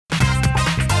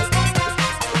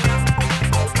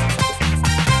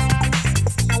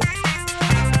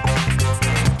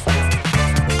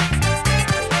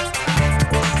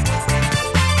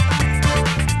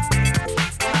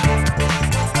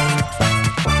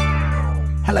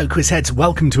Hello Quizheads,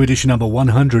 welcome to edition number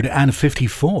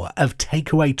 154 of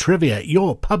Takeaway Trivia,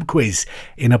 your pub quiz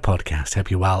in a podcast.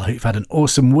 Hope you're well, hope you've had an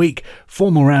awesome week.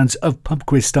 4 more rounds of pub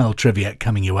quiz style trivia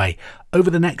coming your way over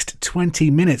the next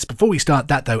 20 minutes. Before we start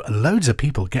that though, loads of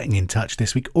people getting in touch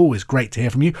this week. Always great to hear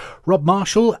from you. Rob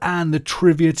Marshall and the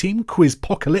trivia team,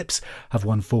 Quizpocalypse, have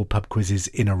won 4 pub quizzes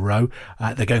in a row.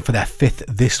 They're going for their 5th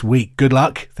this week. Good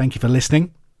luck. Thank you for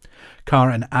listening.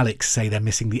 Cara and Alex say they're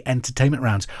missing the entertainment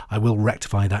rounds. I will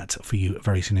rectify that for you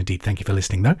very soon indeed. Thank you for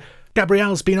listening though.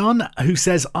 Gabrielle's been on, who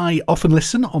says, I often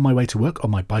listen on my way to work on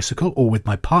my bicycle or with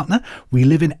my partner. We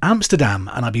live in Amsterdam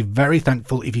and I'd be very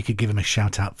thankful if you could give him a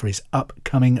shout out for his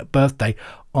upcoming birthday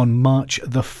on March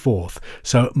the 4th.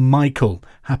 So Michael,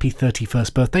 happy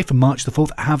 31st birthday for March the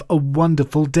 4th. Have a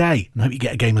wonderful day and hope you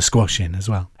get a game of squash in as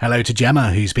well. Hello to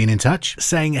Gemma, who's been in touch,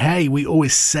 saying, hey, we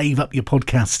always save up your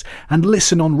podcasts and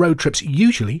listen on road trips,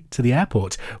 usually to the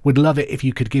airport. Would love it if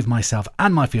you could give myself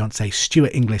and my fiancé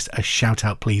Stuart Inglis a shout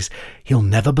out, please. He'll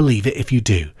never believe it if you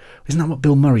do. Isn't that what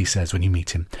Bill Murray says when you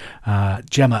meet him?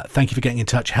 Gemma, thank you for getting in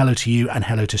touch. Hello to you and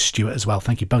hello to Stuart as well.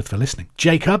 Thank you both for listening.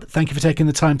 Jacob, thank you for taking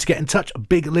the time to get in touch. A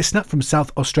big listener from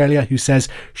South Australia who says,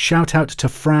 shout out to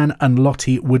Fran and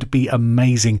Lottie, would be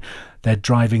amazing. They're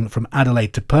driving from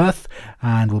Adelaide to Perth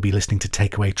and will be listening to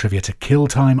Takeaway Trivia to kill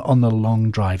time on the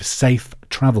long drive. Safe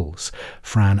travels.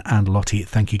 Fran and Lottie,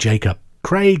 thank you, Jacob.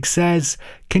 Craig says,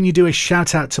 can you do a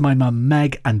shout out to my mum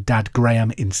Meg and dad Graham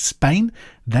in Spain?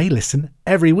 They listen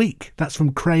every week. That's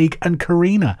from Craig and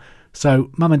Karina.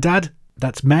 So mum and dad,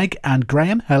 that's Meg and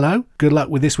Graham. Hello. Good luck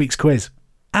with this week's quiz.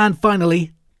 And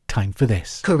finally, time for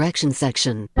this. Correction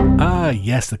section.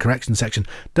 Yes, the correction section.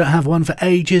 Don't have one for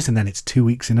ages and then it's 2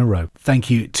 weeks in a row. Thank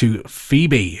you to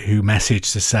Phoebe, who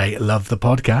messaged to say, love the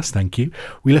podcast. Thank you.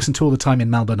 We listen to all the time in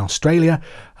Melbourne, Australia.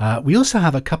 We also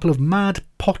have a couple of mad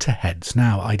Potterheads.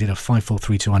 Now, I did a 5, 4,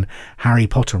 3, 2, 1 Harry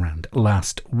Potter round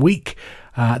last week.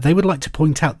 They would like to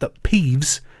point out that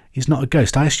Peeves is not a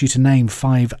ghost. I asked you to name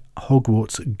 5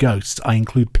 Hogwarts ghosts. I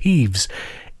include Peeves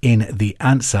in the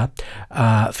answer.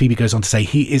 Phoebe goes on to say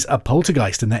he is a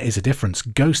poltergeist and there is a difference.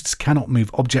 Ghosts cannot move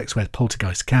objects where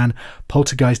poltergeists can.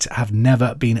 Poltergeists have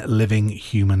never been living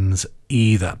humans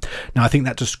either. Now I think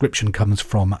that description comes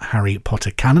from Harry Potter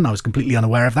canon. I was completely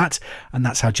unaware of that, and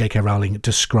that's how J.K. Rowling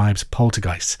describes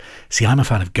poltergeists. See, I'm a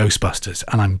fan of Ghostbusters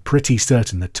and I'm pretty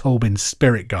certain the Tolkien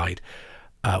Spirit Guide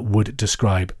would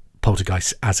describe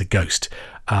poltergeists as a ghost.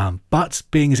 But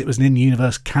being as it was an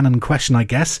in-universe canon question, I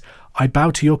guess, I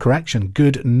bow to your correction.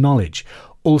 Good knowledge.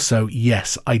 Also,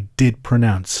 yes, I did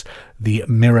pronounce the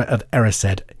Mirror of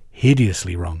Erised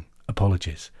hideously wrong.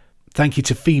 Apologies. Thank you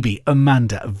to Phoebe,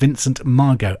 Amanda, Vincent,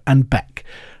 Margot and Beck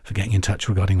for getting in touch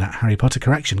regarding that Harry Potter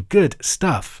correction. Good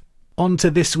stuff. On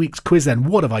to this week's quiz then.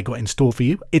 What have I got in store for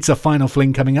you? It's a final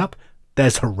fling coming up.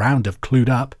 There's a round of Clued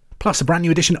Up, plus a brand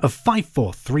new edition of 5,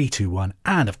 4, 3, 2, 1.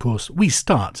 And of course, we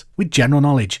start with general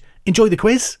knowledge. Enjoy the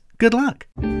quiz. Good luck.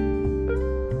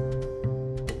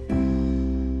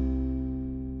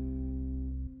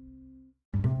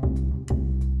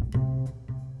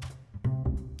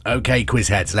 Okay, quiz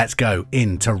heads, let's go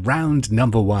into round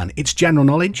number 1. It's general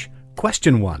knowledge.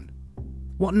 Question 1.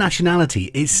 What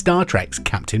nationality is Star Trek's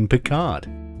Captain Picard?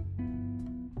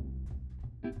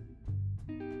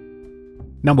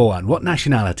 Number 1. What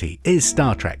nationality is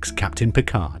Star Trek's Captain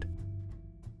Picard?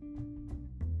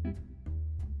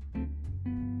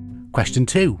 Question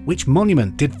 2. Which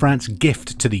monument did France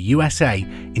gift to the USA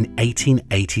in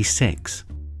 1886?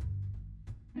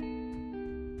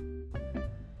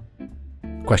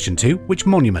 Question 2. Which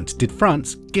monument did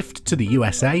France gift to the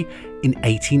USA in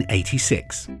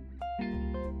 1886?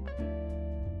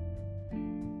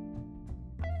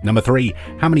 Number 3.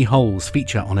 How many holes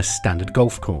feature on a standard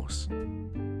golf course?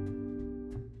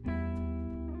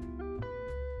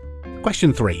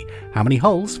 Question 3. How many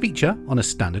holes feature on a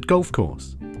standard golf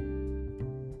course?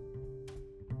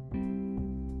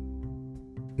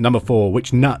 Number 4.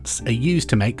 Which nuts are used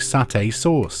to make satay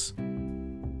sauce?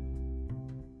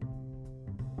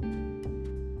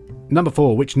 Number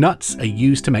 4. Which nuts are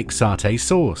used to make satay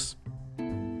sauce?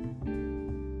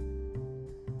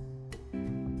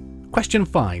 Question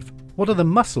 5. What are the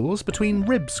muscles between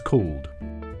ribs called?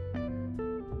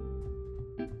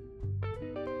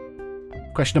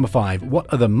 Question number 5.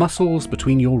 What are the muscles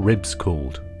between your ribs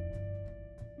called?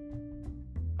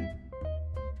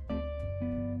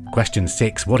 Question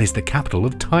 6. What is the capital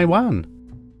of Taiwan?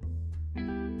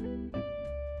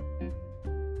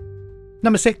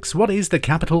 Number 6. What is the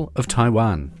capital of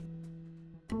Taiwan?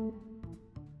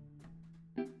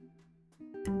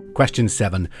 Question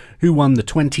 7. Who won the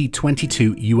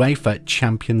 2022 UEFA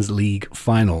Champions League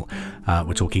final?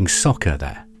 We're talking soccer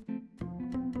there.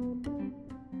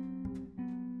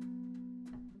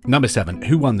 Number 7.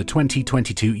 Who won the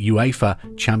 2022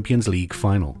 UEFA Champions League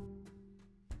final?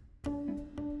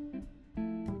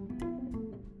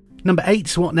 Number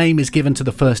 8. What name is given to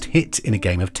the first hit in a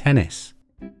game of tennis?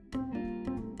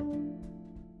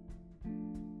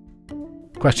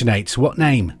 Question 8. What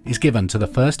name is given to the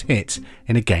first hit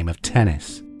in a game of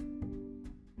tennis?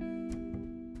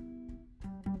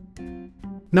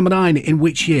 Number 9. In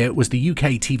which year was the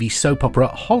UK TV soap opera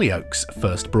Hollyoaks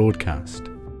first broadcast?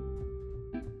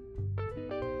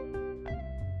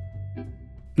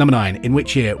 Number 9. In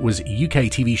which year was UK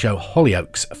TV show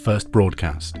Hollyoaks first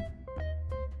broadcast?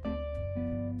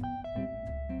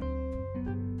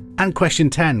 And question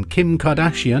 10. Kim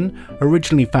Kardashian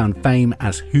originally found fame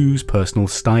as whose personal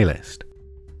stylist?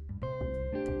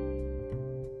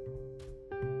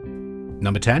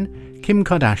 Number 10. Kim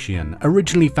Kardashian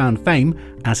originally found fame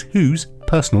as whose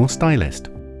personal stylist?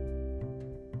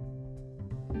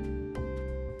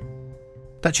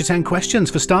 That's your 10 questions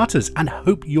for starters, and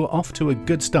hope you're off to a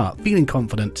good start, feeling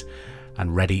confident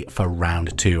and ready for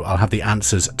round 2. I'll have the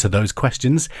answers to those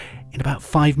questions in about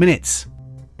 5 minutes.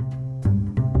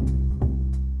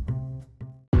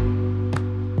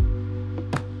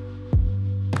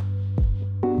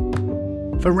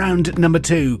 For round number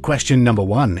 2, question number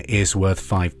 1 is worth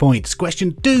 5 points.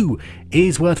 Question 2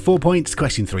 is worth 4 points.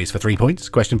 Question 3 is for 3 points.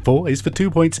 Question 4 is for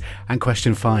 2 points. And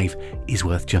question 5 is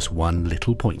worth just 1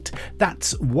 little point.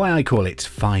 That's why I call it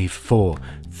 5-4,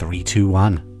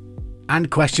 3-2-1.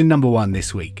 And question number 1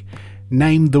 this week.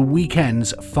 Name The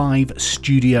Weeknd's 5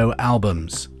 studio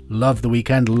albums. Love The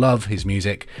Weeknd, love his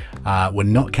music. We're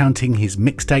not counting his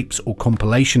mixtapes or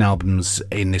compilation albums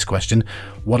in this question.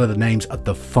 What are the names of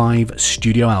the 5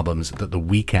 studio albums that The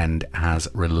Weeknd has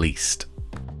released?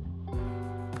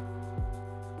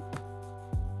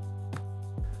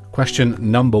 Question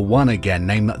number 1 again.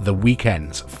 Name The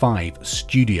Weeknd's 5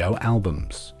 studio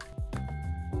albums.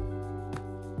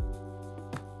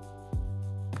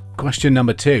 Question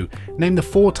number 2. Name the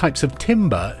 4 types of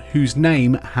timber whose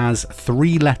name has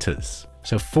 3 letters.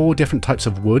 So 4 different types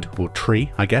of wood, or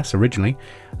tree, I guess, originally,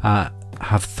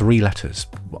 have 3 letters.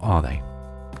 What are they?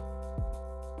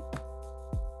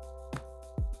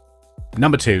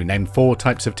 Number 2. Name 4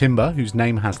 types of timber whose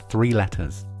name has 3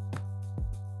 letters.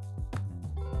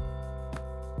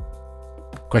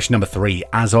 Question number 3.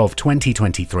 As of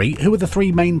 2023, who are the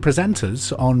 3 main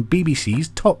presenters on BBC's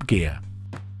Top Gear?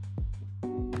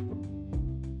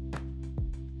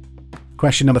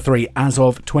 Question number 3. As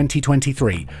of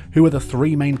 2023, who are the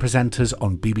 3 main presenters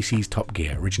on BBC's Top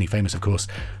Gear? Originally famous, of course,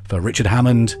 for Richard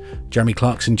Hammond, Jeremy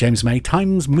Clarkson, James May.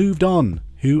 Time's moved on.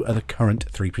 Who are the current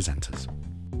 3 presenters?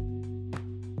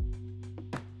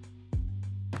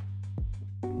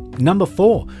 Number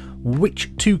 4.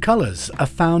 Which 2 colours are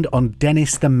found on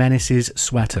Dennis the Menace's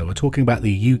sweater? We're talking about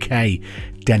the UK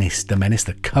Dennis the Menace,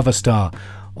 the cover star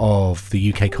of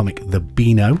the UK comic The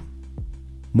Beano.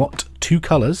 What 2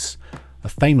 colours are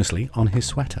famously on his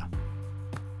sweater?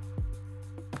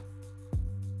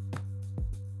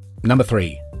 Number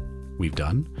 3, we've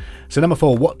done. So number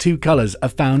 4, what 2 colours are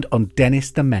found on Dennis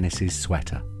the Menace's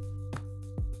sweater?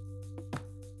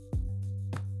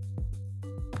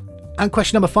 And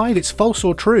question number 5, it's false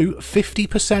or true,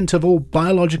 50% of all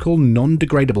biological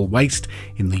non-degradable waste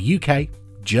in the UK,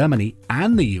 Germany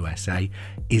and the USA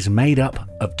is made up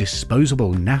of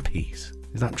disposable nappies.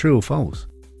 Is that true or false?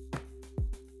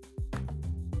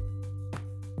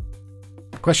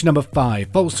 Question number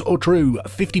 5. False or true?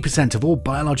 50% of all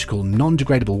biological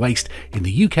non-degradable waste in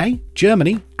the UK,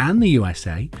 Germany and the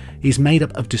USA is made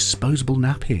up of disposable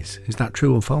nappies. Is that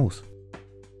true or false?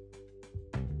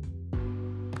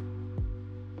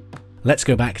 Let's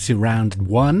go back to round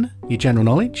 1, your general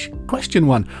knowledge. Question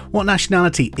 1. What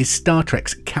nationality is Star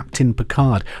Trek's Captain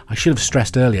Picard? I should have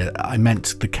stressed earlier, I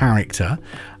meant the character.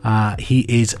 He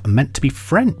is meant to be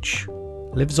French.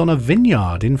 Lives on a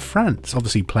vineyard in France,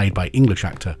 obviously played by English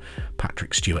actor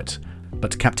Patrick Stewart.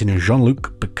 But Captain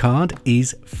Jean-Luc Picard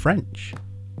is French.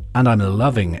 And I'm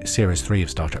loving Series 3 of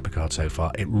Star Trek Picard so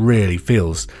far. It really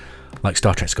feels like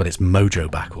Star Trek's got its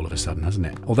mojo back all of a sudden, hasn't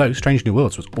it? Although Strange New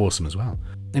Worlds was awesome as well.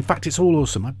 In fact, it's all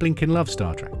awesome. I blinking love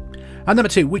Star Trek. And number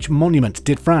 2, which monument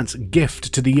did France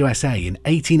gift to the USA in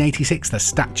 1886? The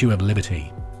Statue of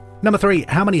Liberty. Number 3,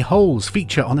 how many holes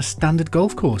feature on a standard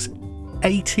golf course?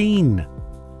 18.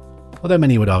 Although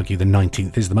many would argue the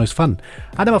 19th is the most fun.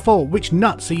 And number 4, which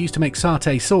nuts are used to make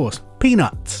satay sauce?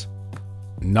 Peanuts.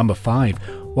 Number 5,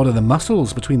 what are the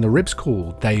muscles between the ribs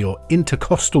called? They're your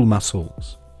intercostal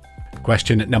muscles.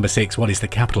 Question number 6, what is the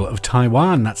capital of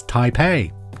Taiwan? That's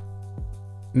Taipei.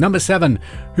 Number 7,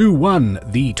 who won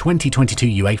the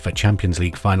 2022 UEFA Champions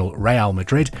League final? Real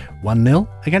Madrid 1-0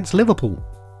 against Liverpool.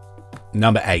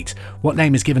 Number 8. What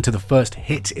name is given to the first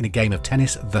hit in a game of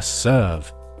tennis, the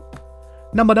serve?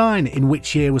 Number 9. In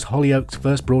which year was Hollyoaks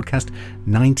first broadcast?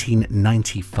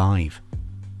 1995.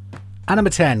 And number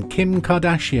 10. Kim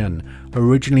Kardashian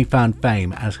originally found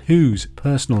fame as whose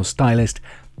personal stylist?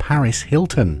 Paris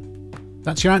Hilton.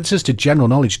 That's your answers to general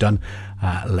knowledge done.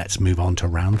 Let's move on to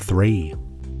round 3.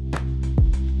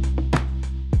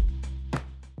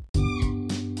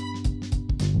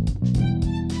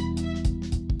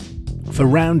 For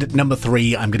round number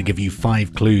 3, I'm going to give you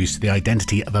 5 clues to the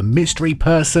identity of a mystery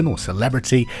person or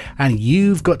celebrity, and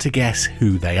you've got to guess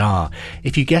who they are.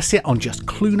 If you guess it on just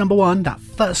clue number 1, that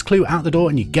first clue out the door,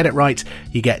 and you get it right,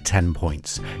 you get 10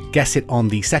 points. Guess it on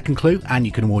the second clue, and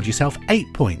you can award yourself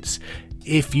 8 points.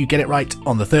 If you get it right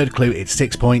on the third clue, it's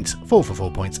 6 points, 4 for 4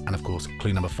 points, and of course,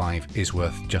 clue number 5 is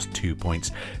worth just 2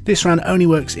 points. This round only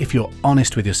works if you're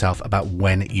honest with yourself about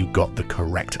when you got the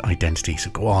correct identity. So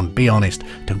go on, be honest,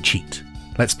 don't cheat.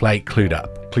 Let's play Clued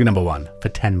Up. Clue number 1 for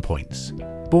 10 points.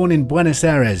 Born in Buenos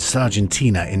Aires,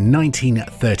 Argentina in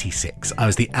 1936, I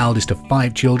was the eldest of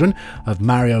 5 children of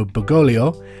Mario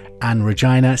Bergoglio and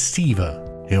Regina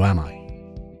Siva. Who am I?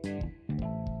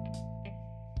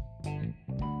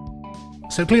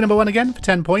 So clue number 1 again for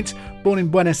 10 points. Born in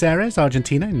Buenos Aires,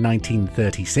 Argentina in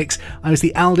 1936, I was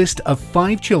the eldest of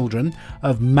 5 children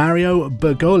of Mario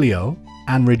Bergoglio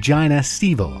and Regina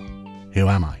Siva. Who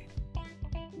am I?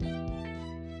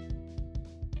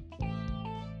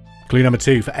 Clue number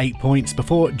 2 for 8 points.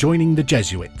 Before joining the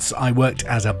Jesuits, I worked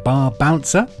as a bar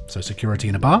bouncer, so security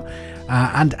in a bar,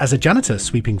 and as a janitor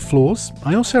sweeping floors.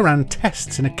 I also ran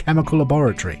tests in a chemical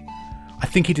laboratory. I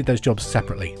think he did those jobs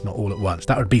separately, not all at once.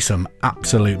 That would be some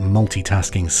absolute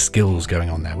multitasking skills going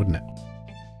on there, wouldn't it?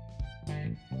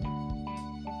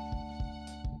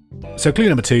 So clue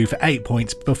number 2 for 8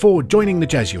 points. Before joining the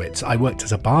Jesuits, I worked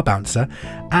as a bar bouncer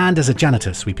and as a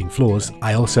janitor sweeping floors.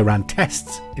 I also ran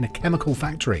tests in a chemical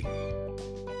factory.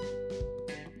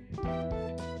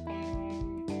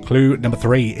 Clue number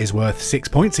 3 is worth 6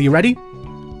 points. Are you ready?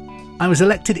 I was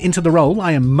elected into the role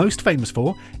I am most famous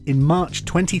for in March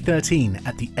 2013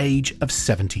 at the age of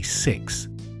 76.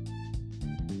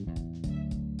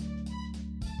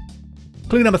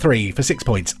 Clue number 3 for 6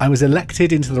 points. I was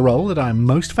elected into the role that I am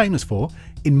most famous for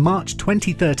in March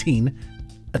 2013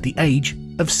 at the age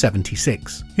of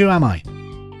 76. Who am I?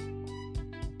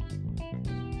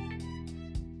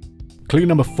 Clue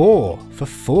number 4 for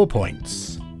 4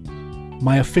 points.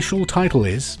 My official title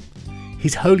is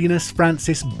His Holiness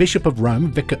Francis, Bishop of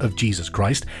Rome, Vicar of Jesus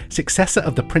Christ, Successor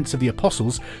of the Prince of the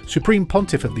Apostles, Supreme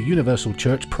Pontiff of the Universal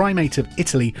Church, Primate of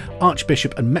Italy,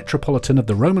 Archbishop and Metropolitan of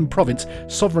the Roman Province,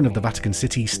 Sovereign of the Vatican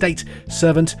City, State,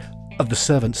 Servant of the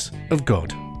Servants of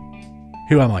God.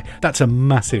 Who am I? That's a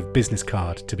massive business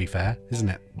card, to be fair, isn't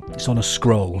it? It's on a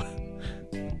scroll.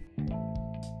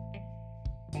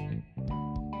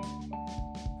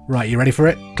 Right, you ready for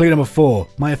it? Clue number 4.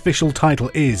 My official title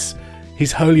is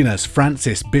His Holiness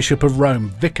Francis, Bishop of Rome,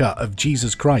 Vicar of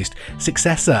Jesus Christ,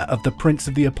 Successor of the Prince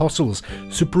of the Apostles,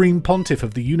 Supreme Pontiff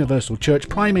of the Universal Church,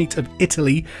 Primate of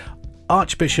Italy,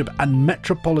 Archbishop and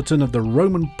Metropolitan of the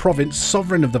Roman Province,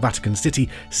 Sovereign of the Vatican City,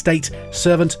 State,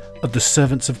 Servant of the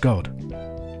Servants of God.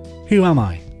 Who am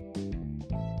I?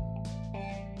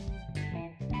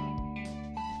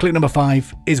 Clue number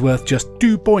 5 is worth just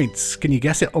 2 points. Can you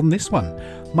guess it on this one?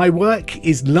 My work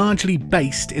is largely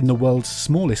based in the world's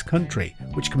smallest country,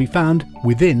 which can be found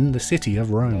within the city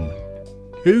of Rome.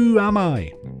 Who am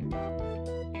I?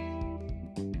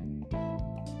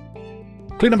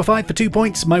 Clue number 5 for 2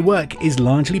 points. My work is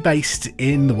largely based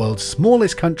in the world's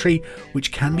smallest country,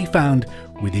 which can be found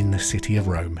within the city of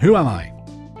Rome. Who am I?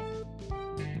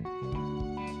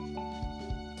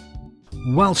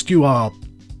 Whilst you are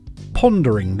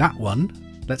pondering that one,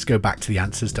 let's go back to the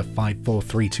answers to 5, 4,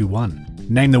 3, 2, 1.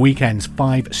 Name The Weeknd's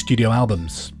 5 studio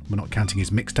albums. We're not counting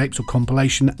his mixtapes or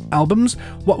compilation albums.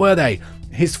 What were they?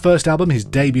 His first album, his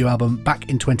debut album back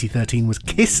in 2013 was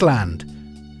Kissland.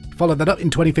 Followed that up in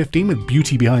 2015 with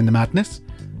Beauty Behind the Madness.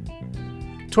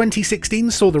 2016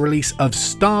 saw the release of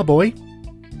Starboy.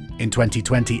 In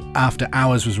 2020, After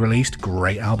Hours was released.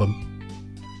 Great album.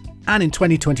 And in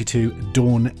 2022,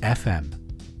 Dawn FM.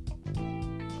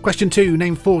 Question 2.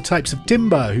 Name 4 types of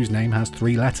timber whose name has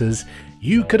 3 letters.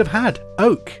 You could have had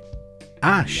oak,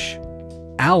 ash,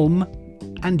 elm,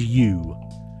 and yew.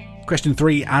 Question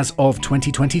 3. As of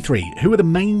 2023, who are the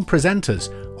main presenters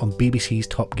on BBC's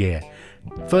Top Gear?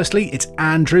 Firstly, it's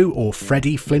Andrew, or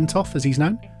Freddie Flintoff as he's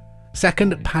known.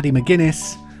 Second, Paddy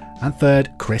McGuinness. And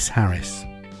third, Chris Harris.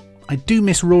 I do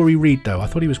miss Rory Reid though. I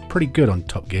thought he was pretty good on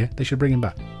Top Gear. They should bring him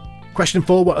back. Question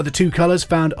 4. What are the 2 colours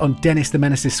found on Dennis the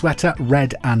Menace's sweater?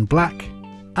 Red and black.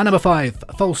 And number 5,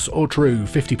 false or true,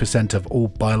 50% of all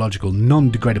biological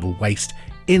non-degradable waste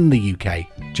in the UK,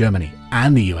 Germany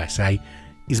and the USA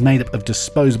is made up of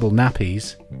disposable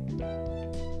nappies.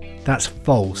 That's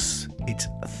false. It's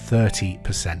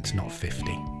 30%, not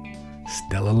 50.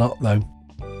 Still a lot though.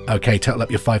 Okay, total up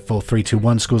your 5, 4, 3, 2,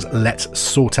 1 scores. Let's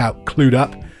sort out Clued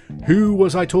Up. Who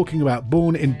was I talking about?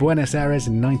 Born in Buenos Aires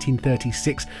in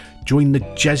 1936, joined the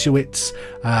Jesuits,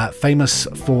 famous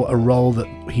for a role that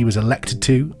he was elected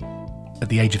to at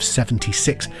the age of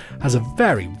 76, has a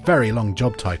very, very long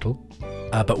job title,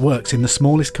 but works in the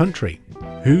smallest country.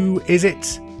 Who is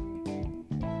it?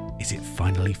 Is it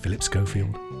finally Philip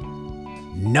Schofield?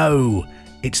 No,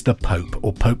 it's the Pope,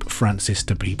 or Pope Francis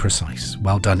to be precise.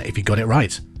 Well done if you got it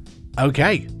right.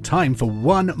 Okay, time for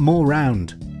one more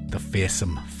round. The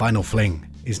fearsome Final Fling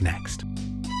is next.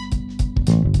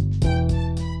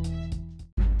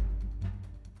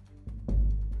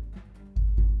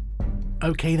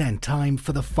 Okay then, time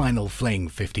for the Final Fling.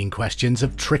 15 questions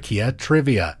of trickier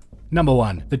trivia. Number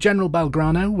 1. The General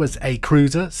Belgrano was a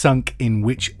cruiser sunk in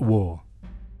which war?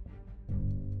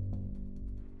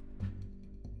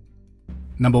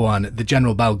 Number 1. The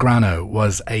General Belgrano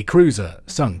was a cruiser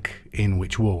sunk in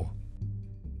which war?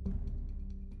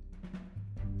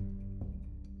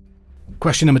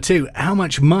 Question number 2. How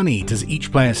much money does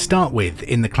each player start with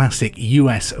in the classic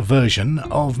US version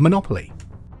of Monopoly?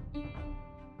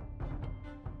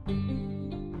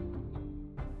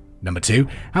 Number 2.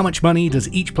 How much money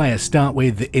does each player start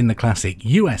with in the classic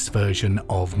US version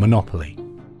of Monopoly?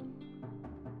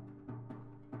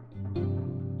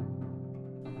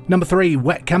 Number 3.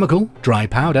 Wet chemical, dry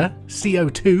powder,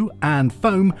 CO2 and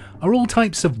foam are all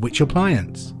types of which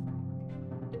appliance?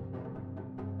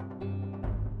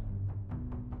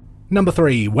 Number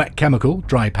 3. Wet chemical,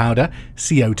 dry powder,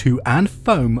 CO2 and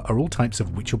foam are all types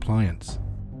of which appliance?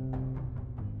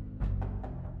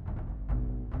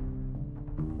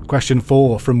 Question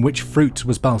 4. From which fruit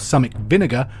was balsamic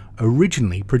vinegar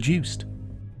originally produced?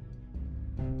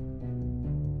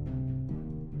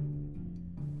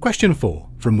 Question 4.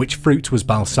 From which fruit was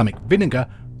balsamic vinegar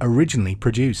originally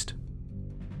produced?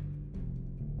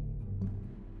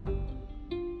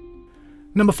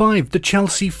 Number 5. The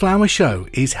Chelsea Flower Show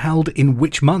is held in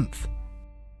which month?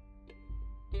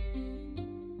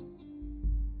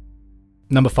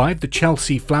 Number 5. The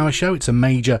Chelsea Flower Show. It's a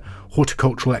major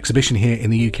horticultural exhibition here in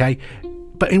the UK.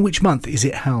 But in which month is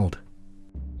it held?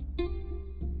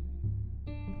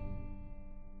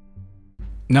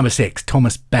 Number 6.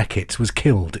 Thomas Becket was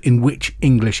killed in which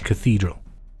English cathedral?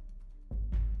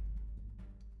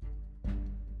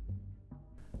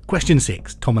 Question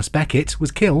 6. Thomas Becket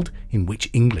was killed in which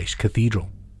English cathedral?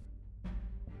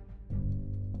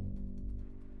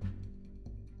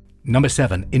 Number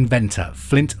 7. Inventor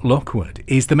Flint Lockwood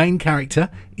is the main character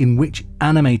in which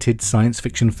animated science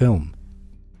fiction film?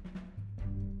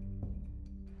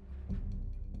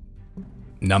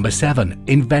 Number 7.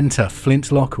 Inventor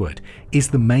Flint Lockwood is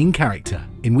the main character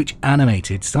in which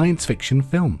animated science fiction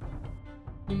film?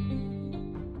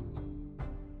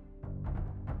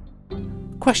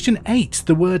 Question 8.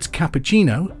 The words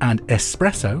cappuccino and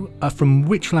espresso are from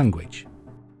which language?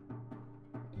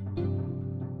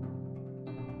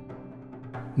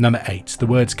 Number 8. The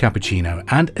words cappuccino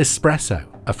and espresso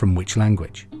are from which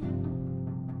language?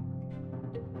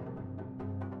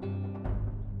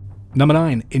 Number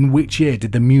 9. In which year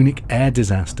did the Munich air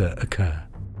disaster occur?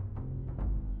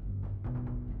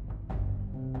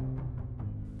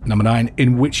 Number 9.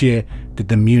 In which year did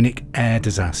the Munich air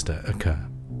disaster occur?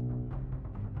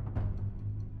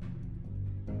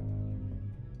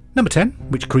 Number 10.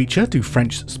 Which creature do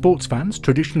French sports fans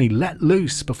traditionally let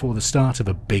loose before the start of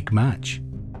a big match?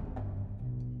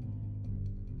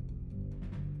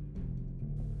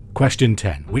 Question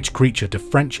 10. Which creature do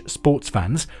French sports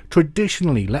fans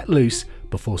traditionally let loose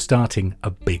before starting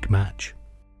a big match?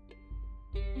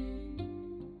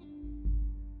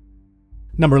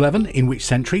 Number 11. In which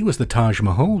century was the Taj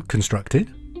Mahal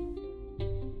constructed?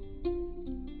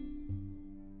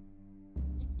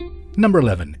 Number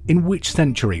 11. In which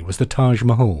century was the Taj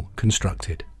Mahal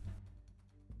constructed?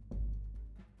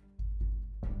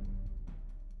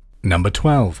 Number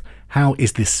 12. How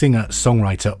is the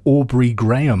singer-songwriter Aubrey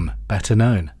Graham better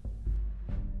known?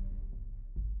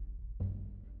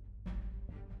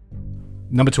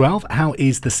 Number 12. How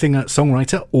is the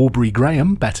singer-songwriter Aubrey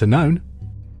Graham better known?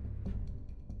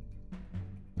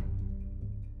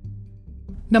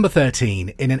 Number 13.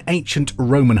 In an ancient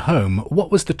Roman home,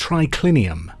 what was the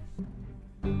triclinium?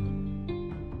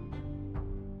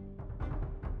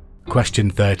 Question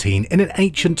 13. In an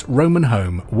ancient Roman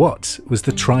home, what was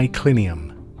the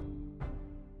triclinium?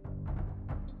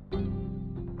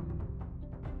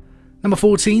 Number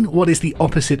 14, what is the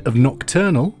opposite of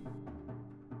nocturnal?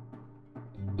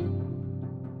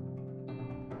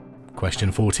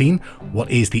 Question 14, what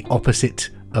is the opposite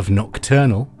of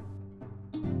nocturnal?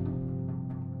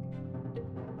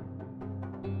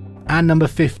 And number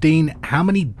 15, how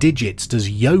many digits does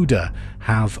Yoda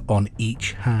have on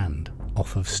each hand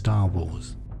off of Star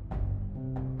Wars?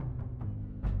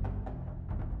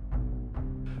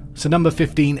 So number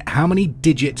 15, how many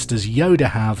digits does Yoda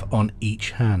have on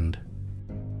each hand?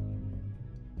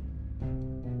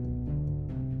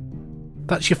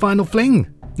 That's your final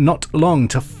fling. Not long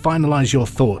to finalise your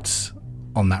thoughts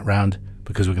on that round,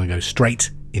 because we're going to go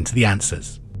straight into the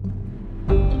answers.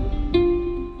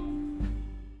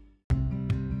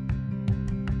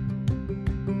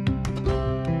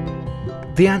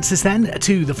 The answers then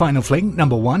to the final fling.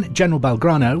 Number 1, General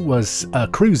Belgrano was a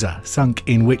cruiser sunk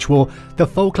in which war? The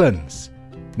Falklands.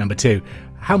 Number 2,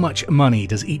 how much money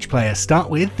does each player start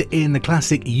with in the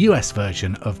classic US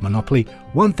version of Monopoly?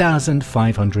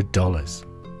 $1,500.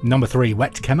 Number 3,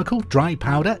 wet chemical, dry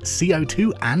powder,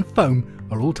 CO2 and foam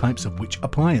are all types of which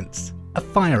appliance? A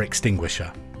fire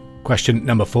extinguisher. Question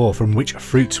number 4, from which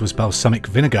fruits was balsamic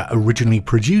vinegar originally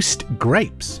produced?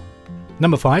 Grapes.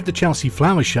 Number 5, the Chelsea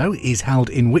Flower Show is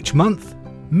held in which month?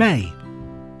 May.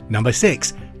 Number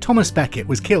 6, Thomas Becket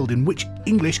was killed in which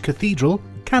English cathedral?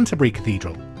 Canterbury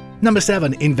Cathedral. Number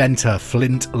 7, inventor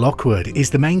Flint Lockwood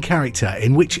is the main character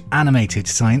in which animated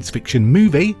science fiction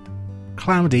movie?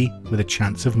 Cloudy with a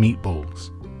Chance of Meatballs.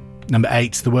 Number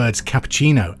 8, the words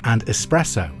cappuccino and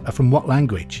espresso are from what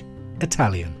language?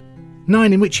 Italian.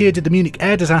 9, in which year did the Munich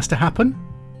air disaster happen?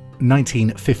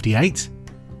 1958.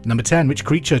 Number 10, which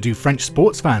creature do French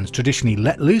sports fans traditionally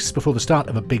let loose before the start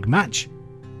of a big match?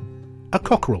 A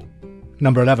cockerel.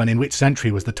 Number 11, in which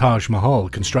century was the Taj Mahal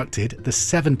constructed? The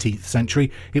 17th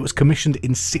century. It was commissioned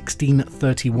in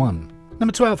 1631.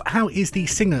 Number 12, how is the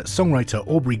singer-songwriter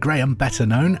Aubrey Graham better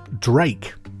known?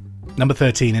 Drake. Number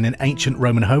 13, in an ancient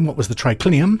Roman home, what was the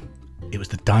triclinium? It was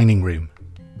the dining room.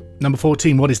 Number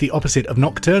 14, what is the opposite of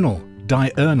nocturnal?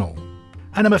 Diurnal.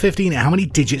 And number 15, how many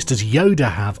digits does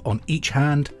Yoda have on each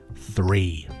hand?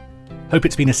 3. Hope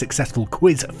it's been a successful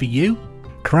quiz for you.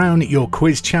 Crown your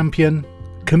quiz champion,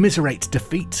 commiserate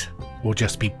defeat, or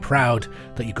just be proud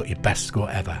that you got your best score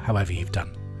ever, however you've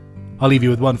done. I'll leave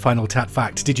you with one final tat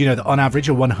fact. Did you know that on average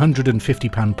a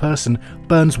 150-pound person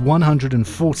burns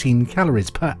 114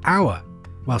 calories per hour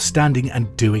while standing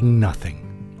and doing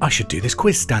nothing? I should do this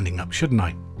quiz standing up, shouldn't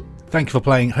I? Thank you for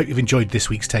playing. Hope you've enjoyed this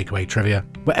week's Takeaway Trivia.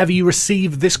 Wherever you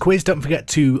receive this quiz, don't forget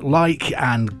to like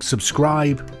and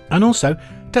subscribe. And also,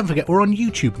 don't forget we're on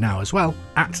YouTube now as well,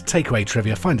 at Takeaway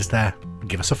Trivia. Find us there and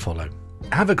give us a follow.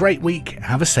 Have a great week,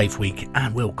 have a safe week,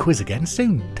 and we'll quiz again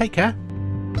soon. Take care.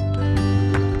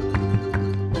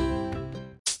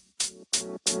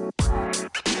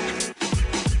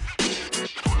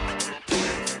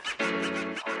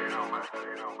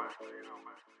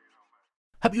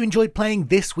 Hope you enjoyed playing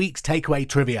this week's Takeaway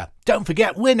Trivia. Don't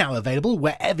forget, we're now available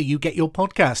wherever you get your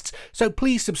podcasts. So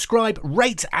please subscribe,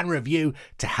 rate and review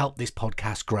to help this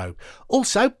podcast grow.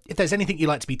 Also, if there's anything you'd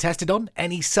like to be tested on,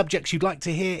 any subjects you'd like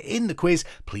to hear in the quiz,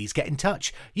 please get in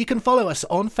touch. You can follow us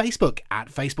on Facebook at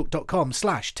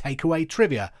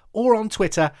facebook.com/takeawaytrivia or on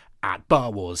Twitter at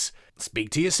BarWars.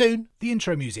 Speak to you soon. The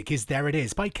intro music is There It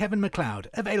Is by Kevin MacLeod,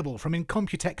 available from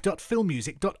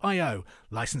incompetech.filmmusic.io,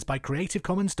 licensed by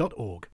creativecommons.org.